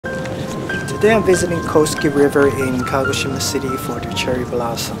Today I'm visiting Kotsuki River in Kagoshima City for the cherry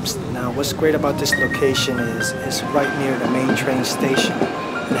blossoms. Now what's great about this location is it's right near the main train station.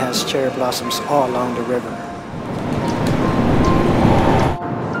 It has cherry blossoms all along the river.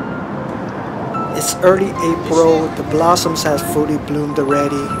 It's early April, the blossoms have fully bloomed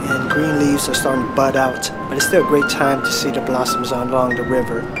already and green leaves are starting to bud out, but it's still a great time to see the blossoms along the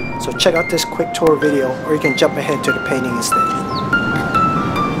river. So check out this quick tour video, or you can jump ahead to the painting instead.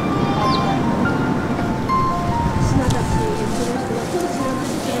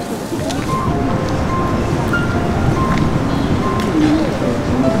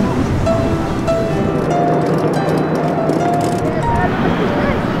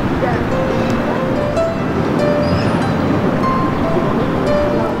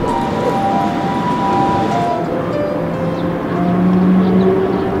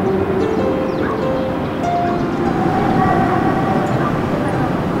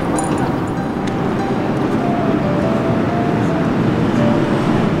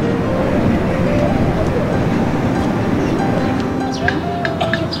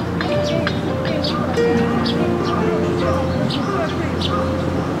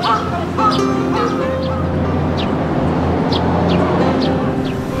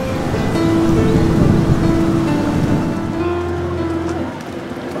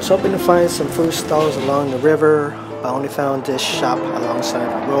 I was hoping to find some food stalls along the river, but I only found this shop alongside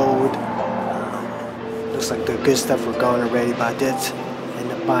the road. Looks like the good stuff were gone already, but I did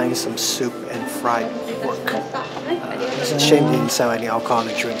end up buying some soup and fried pork. It's a shame they didn't sell any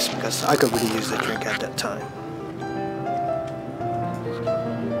alcoholic drinks because I could really use a drink at that time.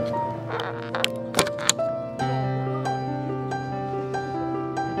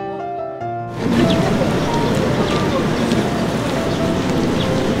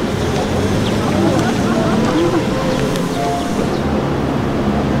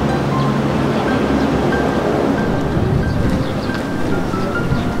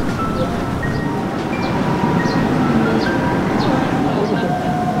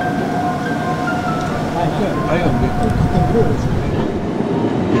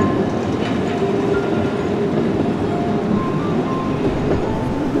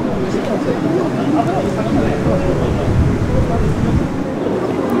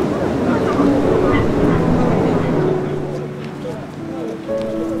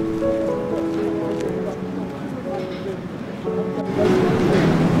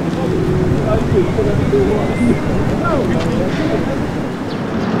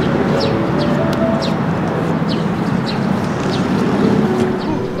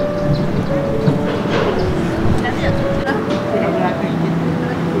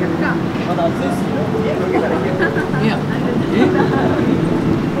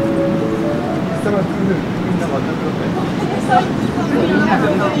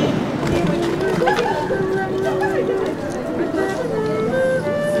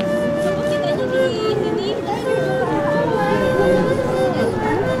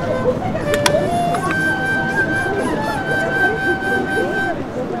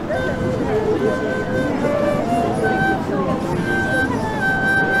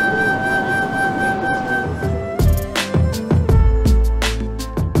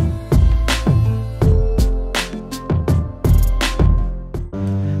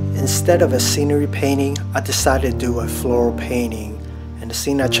 Instead of a scenery painting, I decided to do a floral painting, and the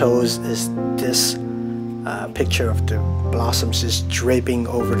scene I chose is this picture of the blossoms just draping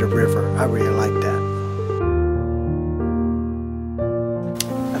over the river. I really like that.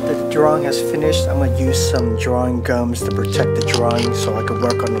 After the drawing has finished, I'm going to use some drawing gums to protect the drawing so I can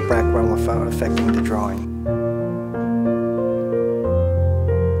work on the background without affecting the drawing.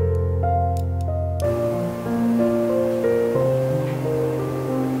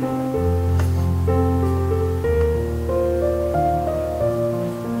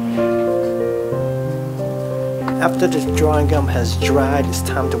 After the drawing gum has dried, it's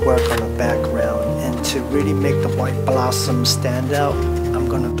time to work on the background, and to really make the white blossoms stand out, I'm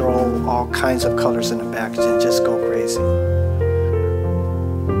going to throw all kinds of colors in the back and just go crazy.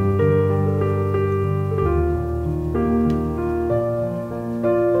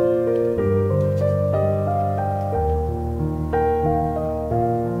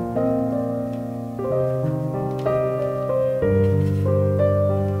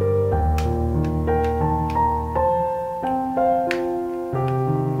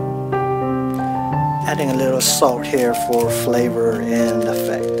 Adding a little salt here for flavor and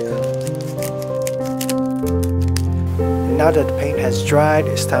effect. And now that the paint has dried,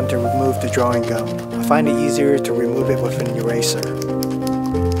 it's time to remove the drawing gum. I find it easier to remove it with an eraser.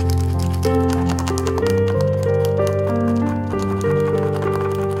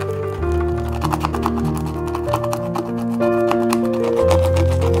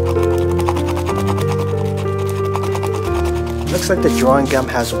 like the drawing gum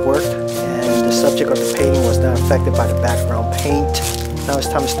has worked and the subject of the painting was not affected by the background paint. Now it's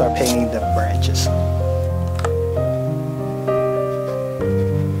time to start painting the branches.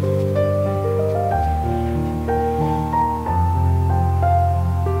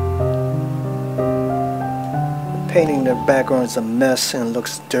 Painting the background is a mess and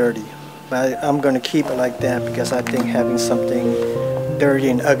looks dirty. But I'm going to keep it like that because I think having something dirty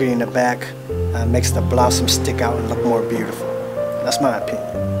and ugly in the back makes the blossom stick out and look more beautiful. That's my opinion.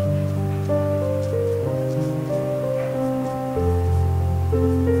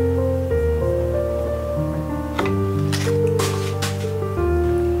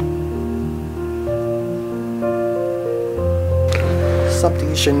 Something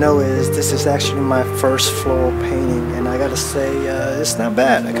you should know is this is actually my first floral painting, and I gotta say it's not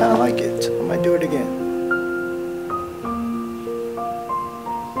bad. I kinda like it. I might do it again.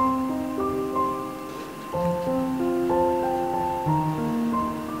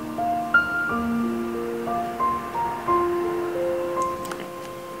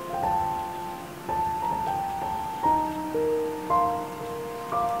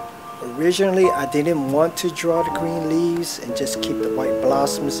 Originally, I didn't want to draw the green leaves and just keep the white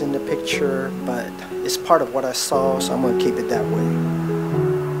blossoms in the picture, but it's part of what I saw, so I'm going to keep it that way.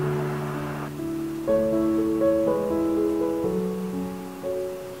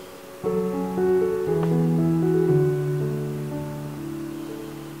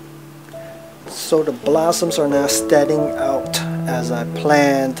 So the blossoms are now standing out as I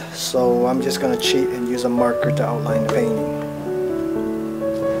planned, so I'm just going to cheat and use a marker to outline the painting.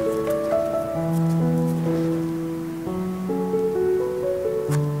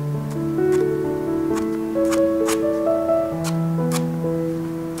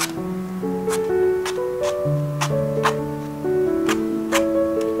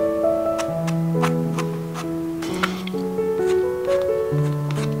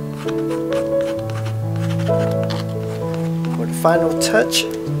 For the final touch,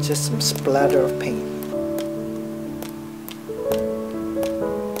 just some splatter of paint.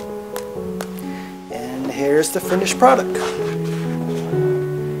 And here's the finished product.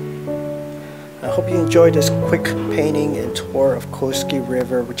 I hope you enjoyed this quick painting and tour of Kotsuki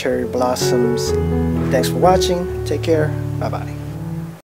River with cherry blossoms. Thanks for watching. Take care. Bye bye.